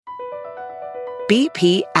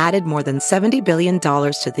BP added more than $70 billion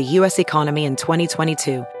to the U.S. economy in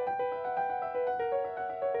 2022.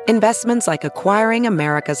 Investments like acquiring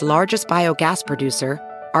America's largest biogas producer,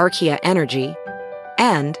 Archaea Energy,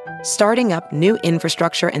 and starting up new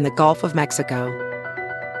infrastructure in the Gulf of Mexico.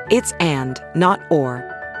 It's and, not or.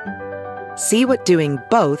 See what doing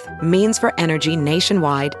both means for energy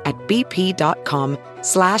nationwide at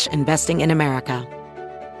bp.com/investing in America.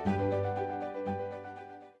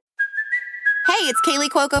 Hey, it's Kaylee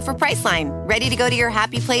Cuoco for Priceline. Ready to go to your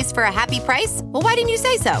happy place for a happy price? Well, why didn't you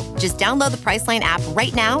say so? Just download the Priceline app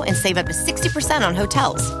right now and save up to 60% on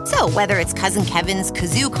hotels. So whether it's Cousin Kevin's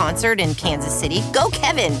Kazoo Concert in Kansas City, go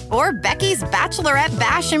Kevin, or Becky's Bachelorette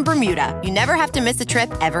Bash in Bermuda, you never have to miss a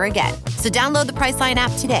trip ever again. So download the Priceline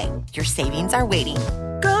app today. Your savings are waiting.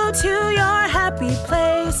 Go to your happy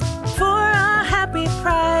place for a happy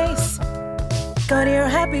price. Go to your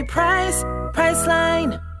happy price,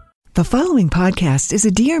 Priceline. The following podcast is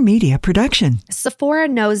a Dear Media production. Sephora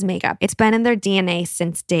knows makeup. It's been in their DNA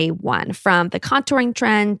since day one. From the contouring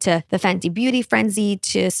trend to the Fenty beauty frenzy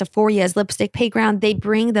to Sephora's lipstick playground, they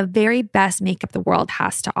bring the very best makeup the world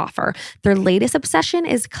has to offer. Their latest obsession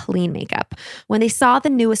is clean makeup. When they saw the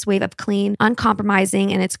newest wave of clean,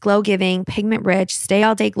 uncompromising, and its glow-giving, pigment-rich,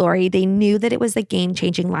 stay-all-day glory, they knew that it was the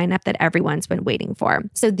game-changing lineup that everyone's been waiting for.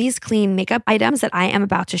 So these clean makeup items that I am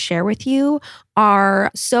about to share with you are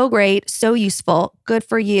so great, so useful, good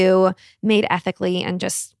for you, made ethically, and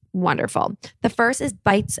just wonderful. The first is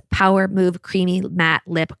Bite's Power Move Creamy Matte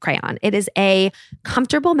Lip Crayon. It is a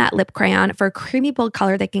comfortable matte lip crayon for a creamy bold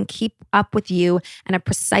color that can keep up with you and a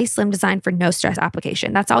precise slim design for no stress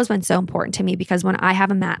application. That's always been so important to me because when I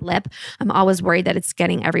have a matte lip, I'm always worried that it's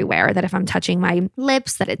getting everywhere, that if I'm touching my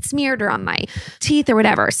lips, that it's smeared or on my teeth or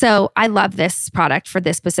whatever. So I love this product for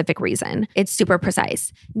this specific reason. It's super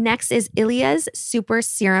precise. Next is Ilia's Super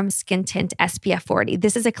Serum Skin Tint SPF 40.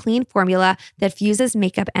 This is a clean formula that fuses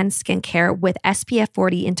makeup and skincare with SPF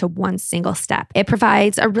 40 into one single step. It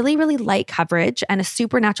provides a really, really light coverage and a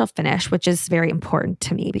super natural finish, which is very important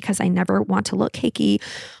to me because I never want to look cakey,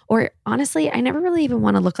 or honestly, I never really even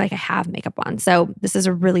want to look like I have makeup on. So this is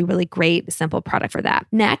a really, really great, simple product for that.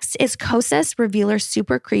 Next is Kosas Revealer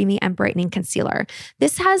Super Creamy and Brightening Concealer.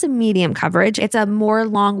 This has a medium coverage. It's a more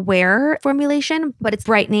long wear formulation, but it's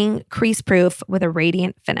brightening, crease proof with a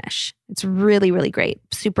radiant finish. It's really, really great.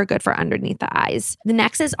 Super good for underneath the eyes. The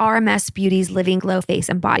next is RMS Beauty's Living Glow Face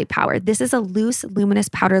and Body Power. This is a loose, luminous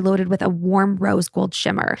powder loaded with a warm rose gold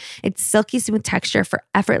shimmer. It's silky smooth texture for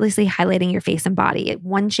effortlessly highlighting your face and body.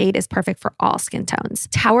 One shade is perfect for all skin tones.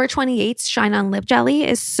 Tower 28's Shine On Lip Jelly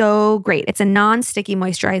is so great. It's a non-sticky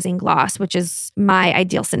moisturizing gloss, which is my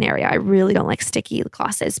ideal scenario. I really don't like sticky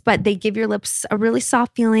glosses, but they give your lips a really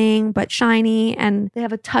soft feeling, but shiny, and they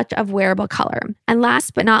have a touch of wearable color. And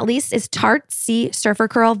last but not least is Tarte C Surfer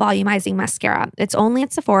Curl Volumizing Mascara. It's only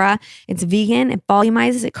at Sephora. It's vegan. It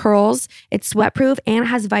volumizes, it curls, it's sweatproof, and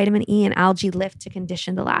has vitamin E and algae lift to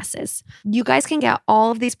condition the lashes. You guys can get all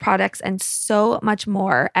of these products and so much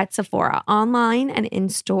more at Sephora, online and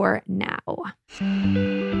in-store now.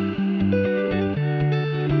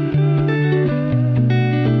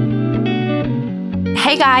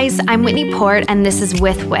 Hey guys, I'm Whitney Port, and this is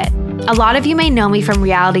With Whit. A lot of you may know me from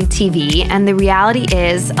reality TV, and the reality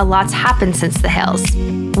is a lot's happened since the hills.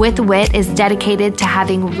 With Whit is dedicated to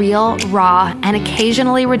having real, raw, and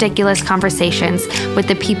occasionally ridiculous conversations with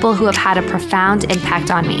the people who have had a profound impact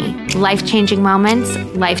on me. Life-changing moments,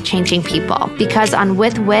 life-changing people. Because on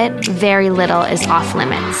With Whit, very little is off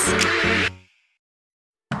limits.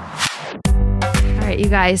 All right, you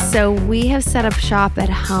guys, so we have set up shop at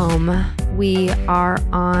home. We are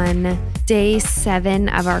on day 7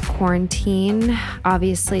 of our quarantine.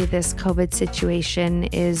 Obviously, this COVID situation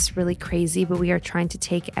is really crazy, but we are trying to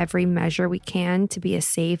take every measure we can to be as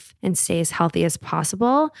safe and stay as healthy as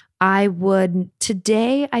possible. I would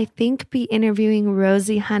today, I think, be interviewing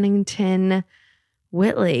Rosie Huntington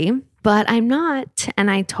Whitley, but I'm not, and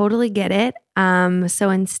I totally get it. So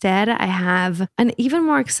instead, I have an even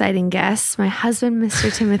more exciting guest, my husband,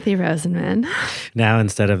 Mr. Timothy Rosenman. Now,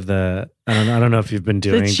 instead of I don't know if you've been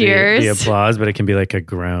doing the applause, but it can be like a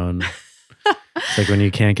groan. It's like when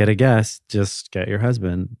you can't get a guest, just get your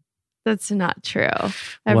husband. That's not true.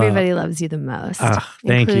 Everybody loves you the most,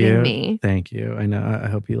 thank including you. me. Thank you. I know. I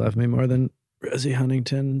hope you love me more than Rosie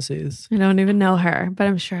Huntington sees. I don't even know her, but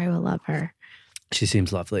I'm sure I will love her. She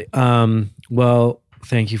seems lovely. Well,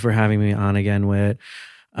 thank you for having me on again, Whit.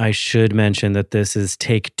 I should mention that this is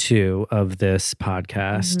take 2 of this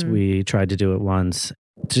podcast. Mm-hmm. We tried to do it once,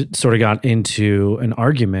 sort of got into an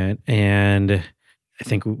argument, and I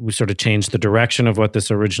think we sort of changed the direction of what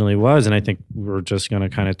this originally was. And I think we're just going to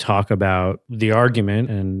kind of talk about the argument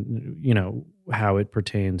and, how it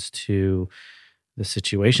pertains to the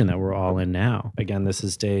situation that we're all in now. Again, this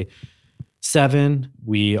is day 7.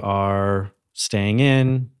 We are staying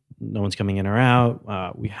in. No one's coming in or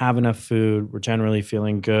out. We have enough food. We're generally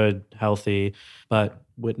feeling good, healthy. But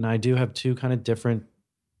Whit and I do have 2 kind of different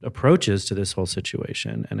approaches to this whole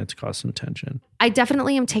situation, and it's caused some tension. I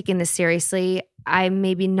definitely am taking this seriously. I'm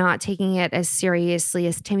maybe not taking it as seriously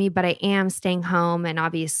as Timmy, but I am staying home, and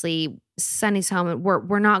obviously Sunny's home, and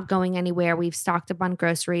we're not going anywhere. We've stocked up on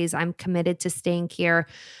groceries. I'm committed to staying here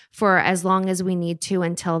for as long as we need to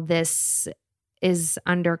until this is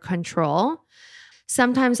under control.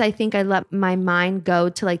 Sometimes I think I let my mind go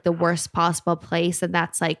to like the worst possible place, and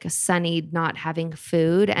that's like Sunny not having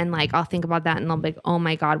food. And like I'll think about that and I'll be like, oh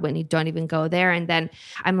my God, Whitney, don't even go there. And then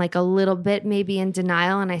I'm like a little bit maybe in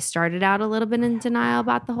denial, and I started out a little bit in denial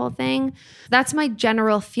about the whole thing. That's my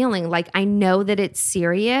general feeling. Like I know that it's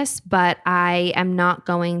serious, but I am not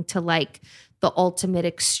going to like the ultimate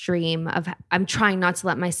extreme of, I'm trying not to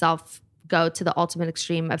let myself go to the ultimate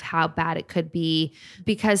extreme of how bad it could be,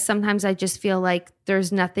 because sometimes I just feel like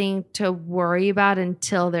there's nothing to worry about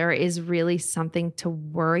until there is really something to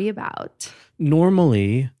worry about.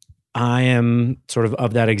 Normally, I am sort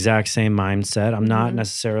of that exact same mindset. I'm not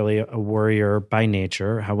necessarily a worrier by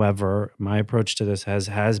nature. However, my approach to this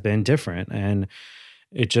has been different, and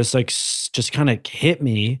it just kind of hit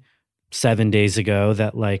me 7 days ago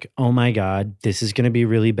that like, oh my God, this is going to be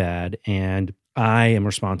really bad, and I am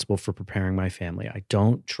responsible for preparing my family. I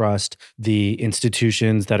don't trust the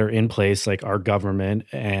institutions that are in place, like our government,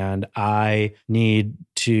 and I need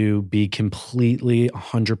to be completely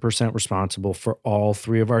 100% responsible for all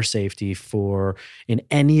 3 of our safety in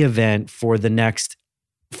any event for the next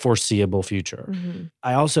foreseeable future.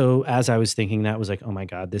 I also, as I was thinking that, was like, oh my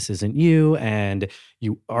God, this isn't you, and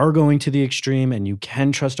you are going to the extreme, and you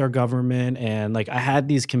can trust our government. And like I had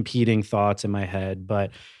these competing thoughts in my head,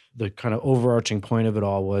 but the kind of overarching point of it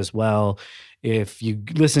all was, well, if you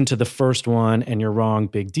listen to the first one and you're wrong,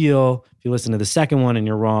 big deal. If you listen to the second one and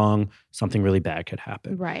you're wrong, something really bad could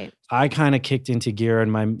happen. Right. I kind of kicked into gear,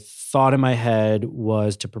 and my thought in my head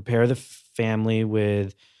was to prepare the family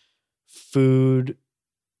with food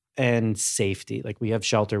and safety. Like we have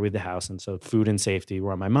shelter with the house, and so food and safety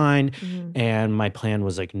were on my mind. And my plan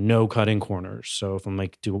was like no cutting corners. So if I'm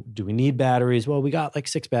like, do we need batteries? Well, we got like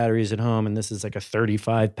 6 batteries at home, and this is like a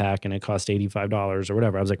 35 pack and it cost $85 or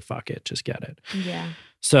whatever. I was like, fuck it, just get it. Yeah.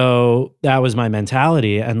 So that was my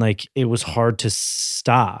mentality, and like it was hard to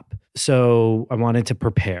stop. So I wanted to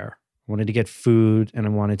prepare. I wanted to get food, and I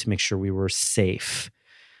wanted to make sure we were safe.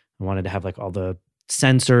 I wanted to have like all the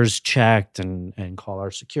sensors checked and call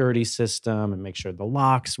our security system and make sure the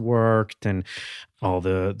locks worked and all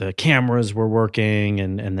the cameras were working.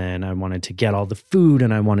 And then I wanted to get all the food,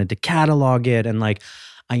 and I wanted to catalog it. And like,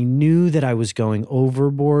 I knew that I was going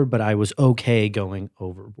overboard, but I was okay going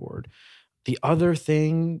overboard. The other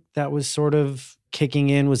thing that was sort of kicking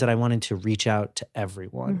in was that I wanted to reach out to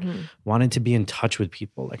everyone, wanted to be in touch with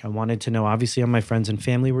people. Like I wanted to know, obviously, how my friends and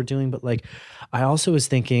family were doing, but like I also was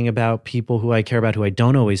thinking about people who I care about, who I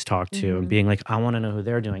don't always talk to, and being like, I want to know who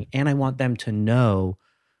they're doing. And I want them to know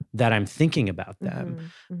that I'm thinking about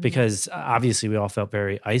them, because obviously we all felt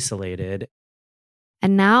very isolated.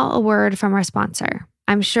 And now a word from our sponsor.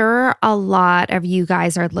 I'm sure a lot of you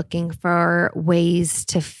guys are looking for ways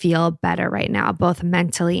to feel better right now, both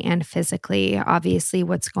mentally and physically. Obviously,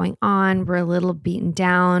 what's going on, we're a little beaten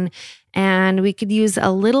down, and we could use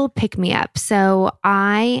a little pick-me-up. So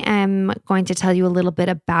I am going to tell you a little bit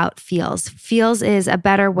about Feels. Feels is a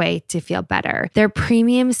better way to feel better. Their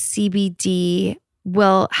premium CBD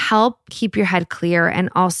will help keep your head clear and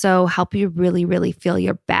also help you really, really feel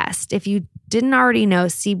your best. If you didn't already know,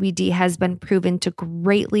 CBD has been proven to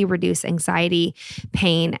greatly reduce anxiety,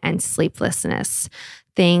 pain, and sleeplessness.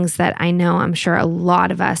 Things that I know I'm sure a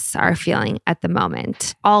lot of us are feeling at the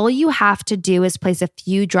moment. All you have to do is place a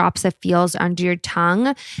few drops of Feels under your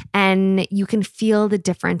tongue, and you can feel the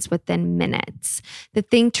difference within minutes. The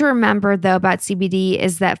thing to remember, though, about CBD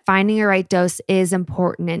is that finding your right dose is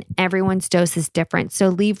important, and everyone's dose is different. So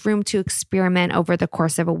leave room to experiment over the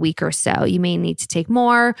course of a week or so. You may need to take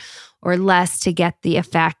more or less to get the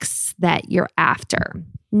effects that you're after.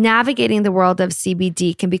 Navigating the world of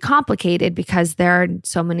CBD can be complicated because there are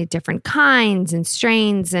so many different kinds and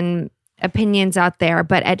strains, and opinions out there,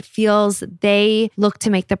 but at Feels, they look to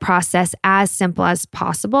make the process as simple as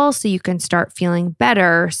possible so you can start feeling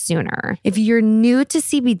better sooner. If you're new to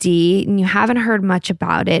CBD and you haven't heard much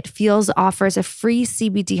about it, Feels offers a free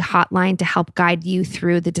CBD hotline to help guide you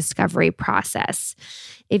through the discovery process.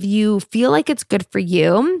 If you feel like it's good for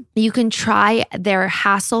you, you can try their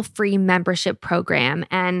hassle-free membership program,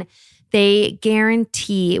 and they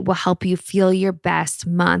guarantee will help you feel your best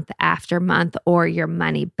month after month or your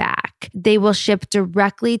money back. They will ship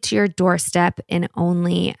directly to your doorstep in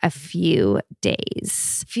only a few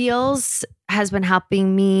days. Feels has been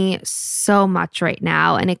helping me so much right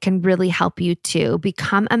now, and it can really help you too.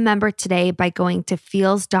 Become a member today by going to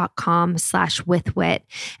feels.com/withwhit,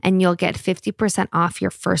 and you'll get 50% off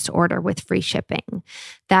your first order with free shipping.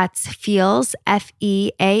 That's Feels,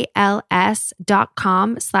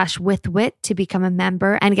 FEALS.com/withwhit to become a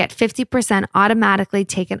member and get 50% automatically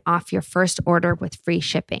taken off your first order with free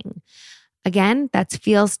shipping. Again, that's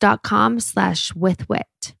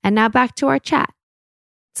feels.com/withwhit. And now back to our chat.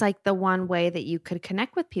 It's like the one way that you could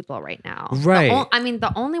connect with people right now. Right.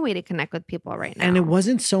 The only way to connect with people right now. And it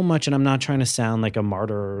wasn't so much, and I'm not trying to sound like a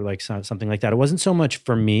martyr or like something like that. It wasn't so much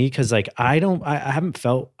for me because like I haven't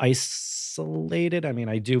felt isolated. I mean,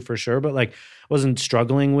 I do for sure, but like wasn't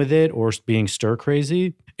struggling with it or being stir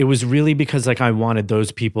crazy. It was really because like I wanted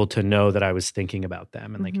those people to know that I was thinking about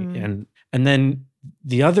them and like and then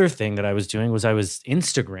the other thing that I was doing was I was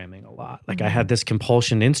Instagramming a lot. Like I had this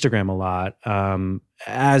compulsion to Instagram a lot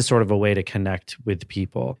as sort of a way to connect with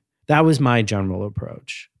people. That was my general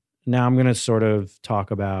approach. Now I'm going to sort of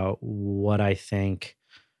talk about what I think.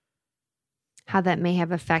 How that may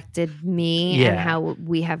have affected me and how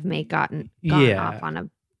we have gotten off on a...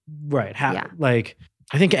 Right. Like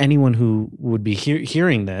I think anyone who would be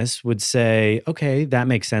hearing this would say, okay, that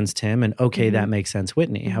makes sense, Tim. And okay, that makes sense,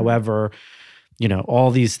 Whitney. However, you know, all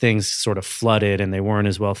these things sort of flooded and they weren't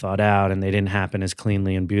as well thought out and they didn't happen as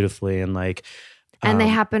cleanly and beautifully and like. And they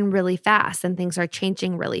happen really fast and things are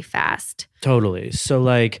changing really fast. Totally. So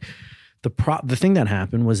like the thing that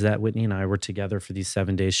happened was that Whitney and I were together for these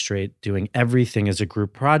 7 days straight doing everything as a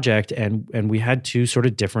group project. And we had two sort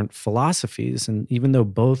of different philosophies. And even though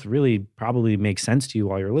both really probably make sense to you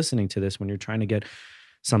while you're listening to this, when you're trying to get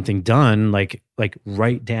something done, like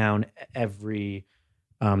write down every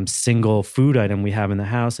single food item we have in the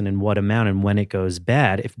house and in what amount and when it goes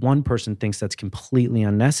bad. If one person thinks that's completely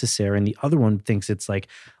unnecessary and the other one thinks it's like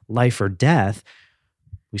life or death,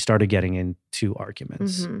 we started getting into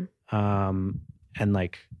arguments. And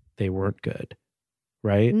like they weren't good,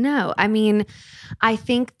 right? No, I mean, I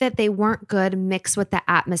think that they weren't good mixed with the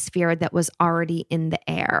atmosphere that was already in the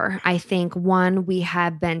air. I think one, we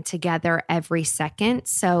had been together every second,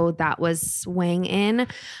 so that was weighing in.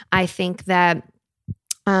 I think that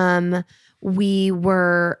we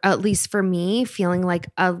were, at least for me, feeling like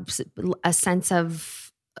a sense of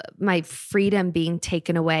my freedom being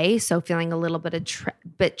taken away. So feeling a little bit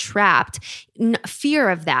trapped, fear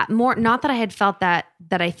of that more, not that I had felt that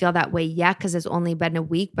I feel that way yet, because it's only been a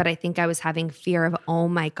week, but I think I was having fear of, oh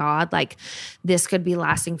my God, like this could be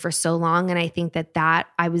lasting for so long. And I think that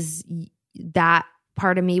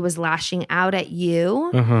part of me was lashing out at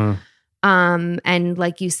you. And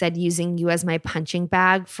like you said, using you as my punching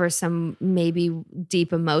bag for some maybe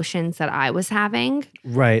deep emotions that I was having.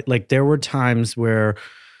 Right. Like there were times where,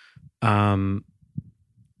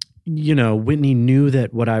 you know, Whitney knew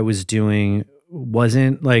that what I was doing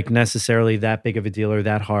wasn't like necessarily that big of a deal or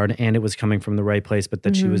that hard, and it was coming from the right place, but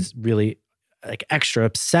that she was really like extra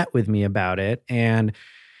upset with me about it. And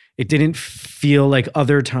it didn't feel like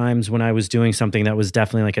other times when I was doing something that was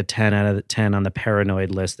definitely like a 10 out of 10 on the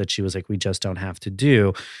paranoid list that she was like, we just don't have to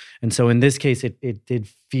do. And so in this case, it did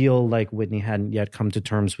feel like Whitney hadn't yet come to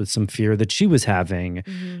terms with some fear that she was having,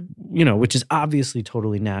 you know, which is obviously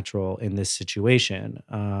totally natural in this situation.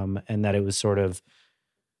 And that it was sort of,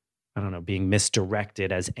 I don't know, being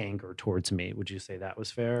misdirected as anger towards me. Would you say that was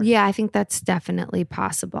fair? Yeah, I think that's definitely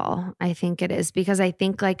possible. I think it is, because I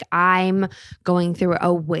think like I'm going through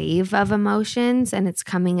a wave of emotions and it's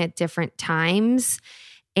coming at different times.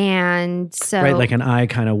 And so, right, like, and I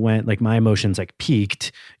kind of went, like, my emotions like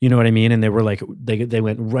peaked, you know what I mean? And they were like, they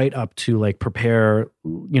went right up to like prepare,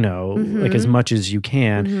 you know, like as much as you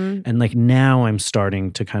can. And like now I'm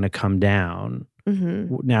starting to kind of come down.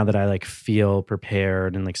 Now that I like feel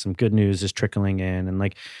prepared and like some good news is trickling in, and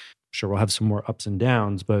like sure we'll have some more ups and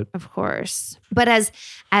downs, but of course. But as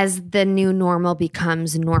the new normal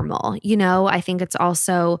becomes normal, you know, I think it's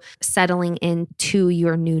also settling into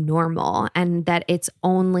your new normal, and that it's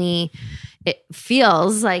only it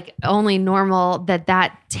feels like only normal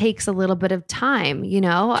that takes a little bit of time, you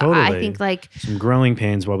know? Totally. I think like some growing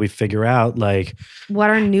pains while we figure out like what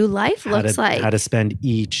our new life looks like. How to spend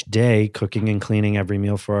each day cooking and cleaning every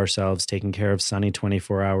meal for ourselves, taking care of Sunny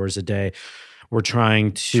 24 hours a day. We're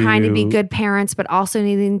trying to be good parents, but also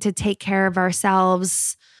needing to take care of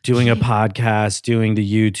ourselves. Doing a podcast, doing the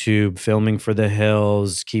YouTube, filming for the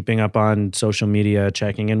Hills, keeping up on social media,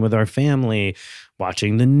 checking in with our family,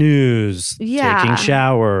 watching the news, taking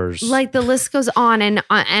showers. Like the list goes on and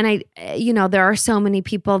I, you know, there are so many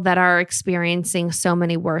people that are experiencing so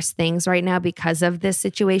many worse things right now because of this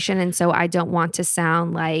situation. And so I don't want to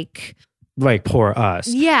sound like poor us.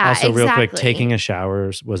 Yeah, also, exactly. real quick, taking a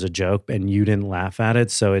shower was a joke and you didn't laugh at it.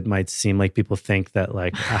 So it might seem like people think that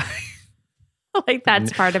like like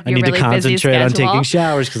that's part of your really busy schedule. I need to concentrate on taking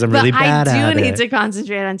showers because I'm really bad at it. I do need to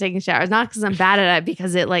concentrate on taking showers, not because I'm bad at it,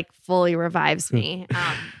 because it like fully revives me.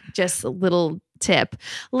 Just a little tip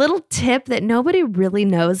that nobody really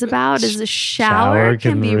knows about is a shower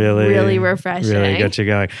can be really refreshing. Really get you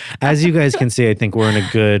going. As you guys can see, I think we're in a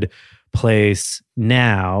good place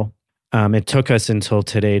now. It took us until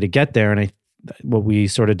today to get there, and what we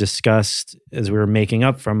sort of discussed as we were making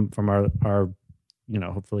up from our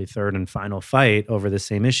hopefully third and final fight over the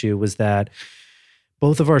same issue was that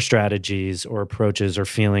both of our strategies or approaches or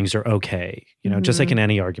feelings are okay. Just like in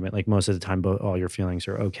any argument, like most of the time, all your feelings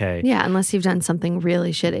are okay. Yeah, unless you've done something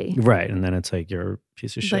really shitty. Right. And then it's like you're a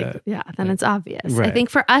piece of shit. Then it's obvious. Right. I think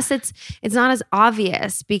for us, it's not as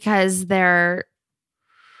obvious because there's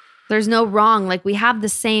no wrong. Like we have the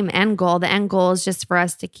same end goal. The end goal is just for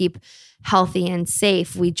us to keep healthy and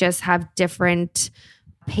safe. We just have different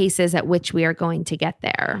paces at which we are going to get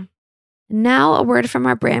there. Now, a word from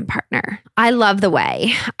our brand partner. I love The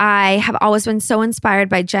Way. I have always been so inspired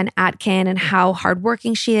by Jen Atkin and how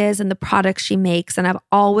hardworking she is and the products she makes. And I've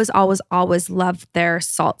always loved their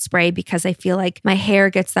salt spray because I feel like my hair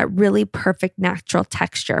gets that really perfect natural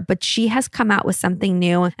texture. But she has come out with something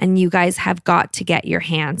new and you guys have got to get your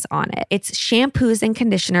hands on it. It's shampoos and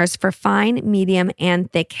conditioners for fine, medium, and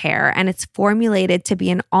thick hair. And it's formulated to be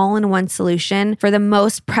an all-in-one solution for the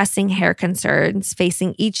most pressing hair concerns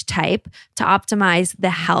facing each type, to optimize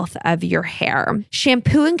the health of your hair.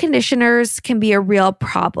 Shampoo and conditioners can be a real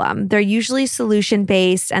problem. They're usually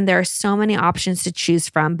solution-based and there are so many options to choose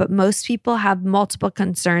from, but most people have multiple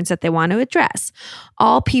concerns that they want to address.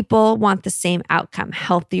 All people want the same outcome,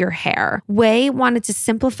 healthier hair. Way wanted to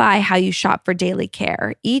simplify how you shop for daily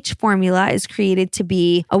care. Each formula is created to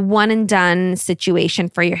be a one-and-done situation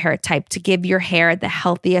for your hair type to give your hair the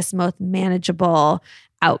healthiest, most manageable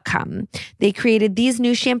outcome. They created these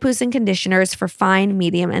new shampoos and conditioners for fine,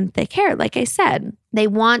 medium, and thick hair. Like I said, they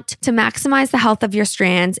want to maximize the health of your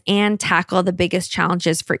strands and tackle the biggest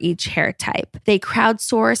challenges for each hair type. They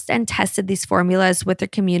crowdsourced and tested these formulas with their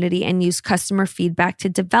community and used customer feedback to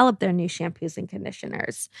develop their new shampoos and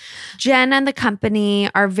conditioners. Jen and the company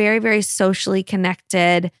are very, very socially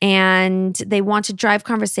connected and they want to drive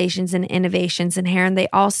conversations and innovations in hair. And they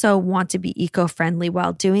also want to be eco-friendly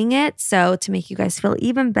while doing it. So to make you guys feel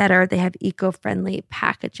even better, they have eco-friendly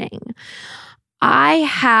packaging. I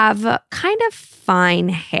have kind of fine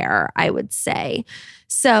hair, I would say.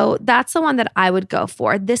 So that's the one that I would go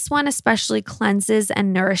for. This one especially cleanses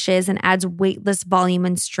and nourishes and adds weightless volume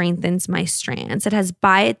and strengthens my strands. It has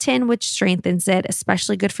biotin, which strengthens it,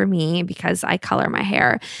 especially good for me because I color my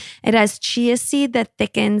hair. It has chia seed that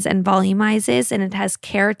thickens and volumizes, and it has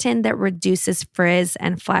keratin that reduces frizz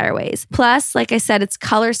and flyaways. Plus, like I said, it's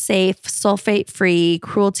color safe, sulfate free,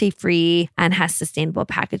 cruelty free, and has sustainable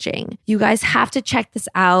packaging. You guys have to check this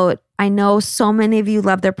out. I know so many of you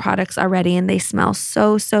love their products already and they smell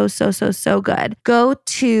so good. Go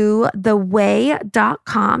to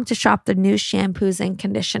theway.com to shop their new shampoos and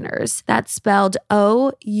conditioners. That's spelled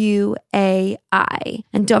OUAI.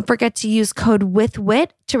 And don't forget to use code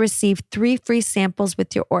WITH to receive 3 free samples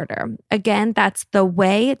with your order. Again, that's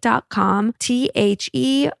theway.com,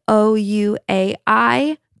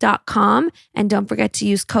 THEOUAI.com. And don't forget to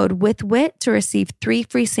use code WITH to receive 3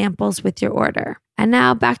 free samples with your order. And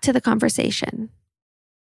now back to the conversation.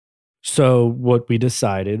 So what we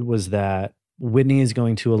decided was that Whitney is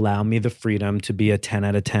going to allow me the freedom to be a 10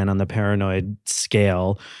 out of 10 on the paranoid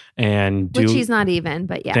scale and do... Which he's not even,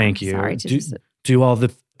 but yeah. Thank you. Sorry to do all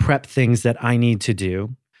the prep things that I need to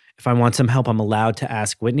do. if I want some help, I'm allowed to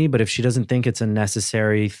ask Whitney. But if she doesn't think it's a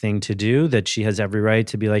necessary thing to do, that she has every right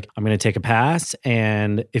to be like, I'm going to take a pass.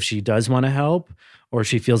 And if she does want to help, or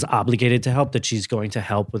she feels obligated to help, that she's going to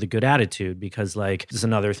help with a good attitude. Because like, this is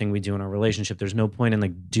another thing we do in our relationship. There's no point in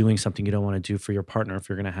like doing something you don't want to do for your partner if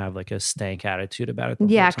you're going to have like a stank attitude about it.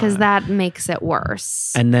 Yeah, because that makes it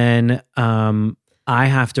worse. And then I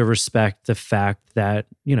have to respect the fact that,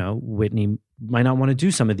 you know, Whitney might not want to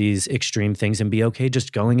do some of these extreme things and be okay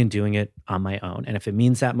just going and doing it on my own. And if it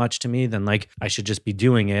means that much to me, then like I should just be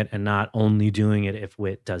doing it and not only doing it if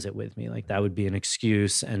Whit does it with me. Like that would be an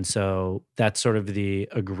excuse. And so that's sort of the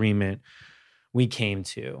agreement we came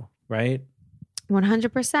to, right?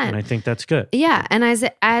 100%. And I think that's good. Yeah. And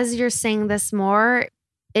as you're saying this more,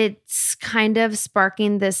 it's kind of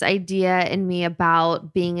sparking this idea in me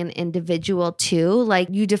about being an individual too. Like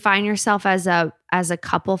you define yourself as a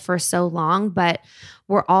couple for so long, but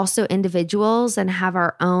we're also individuals and have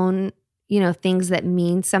our own, you know, things that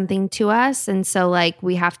mean something to us. And so like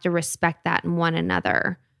we have to respect that in one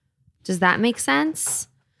another. Does that make sense?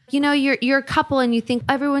 You know, you're a couple and you think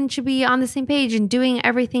everyone should be on the same page and doing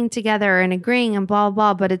everything together and agreeing and blah,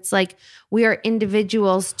 blah, blah. But it's like we are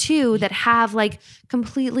individuals too that have like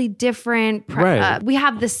completely different, right. We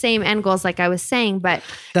have the same end goals like I was saying, but.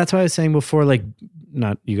 That's why I was saying before, like,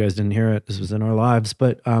 not you guys didn't hear it, this was in our lives,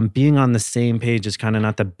 but being on the same page is kind of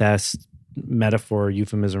not the best metaphor,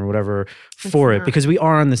 euphemism, or whatever for it, because we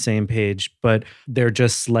are on the same page, but they're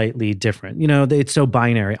just slightly different. You know, it's so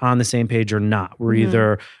binary, on the same page or not. We're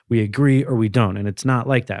either we agree or we don't. And it's not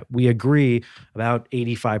like that. We agree about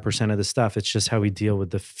 85% of the stuff. It's just how we deal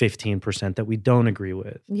with the 15% that we don't agree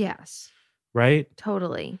with. Yes. Right?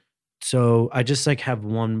 Totally. So I just like have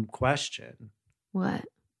one question. What?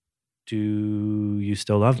 Do you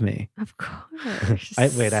still love me? Of course. I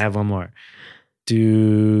have one more. Do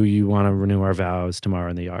you want to renew our vows tomorrow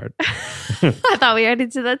in the yard? I thought we already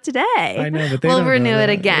did that today. I know, but we'll renew it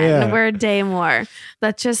again. Yeah. We're a day more.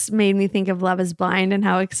 That just made me think of Love is Blind and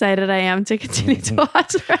how excited I am to continue to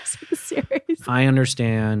watch the rest of the series. I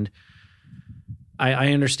understand.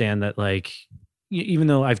 I understand that, like, even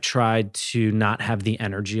though I've tried to not have the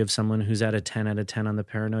energy of someone who's at a 10 out of 10 on the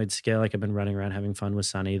paranoid scale, like I've been running around having fun with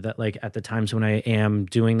Sunny, that like at the times when I am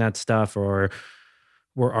doing that stuff or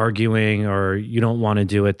we're arguing or you don't want to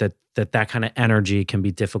do it, that kind of energy can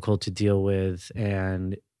be difficult to deal with.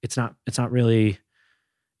 And it's not really,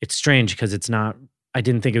 it's strange because I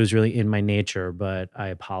didn't think it was really in my nature, but I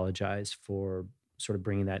apologize for sort of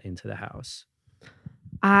bringing that into the house.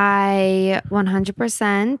 I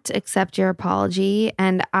 100% accept your apology,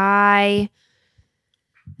 and I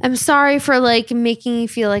am sorry for like making you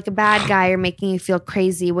feel like a bad guy or making you feel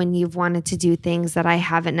crazy when you've wanted to do things that I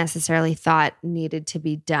haven't necessarily thought needed to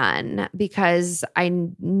be done, because I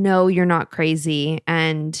know you're not crazy,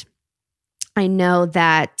 and I know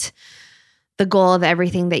that the goal of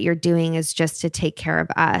everything that you're doing is just to take care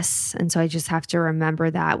of us. And so I just have to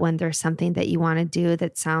remember that when there's something that you want to do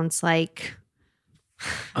that sounds like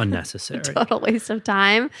unnecessary, total waste of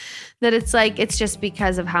time, that it's like it's just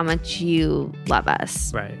because of how much you love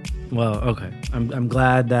us. Right. Well, okay. I'm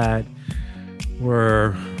glad that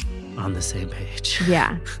we're on the same page.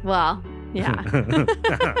 Yeah. Well, yeah.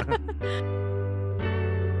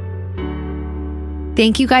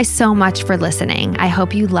 Thank you guys so much for listening. I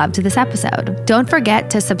hope you loved this episode. Don't forget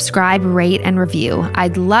to subscribe, rate, and review.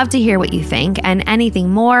 I'd love to hear what you think and anything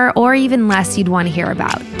more or even less you'd want to hear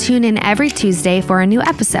about. Tune in every Tuesday for a new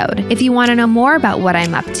episode. If you want to know more about what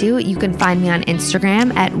I'm up to, you can find me on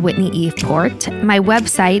Instagram at Whitney Eve Port, my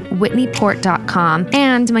website, whitneyport.com,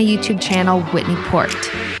 and my YouTube channel, Whitney Port.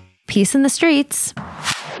 Peace in the streets.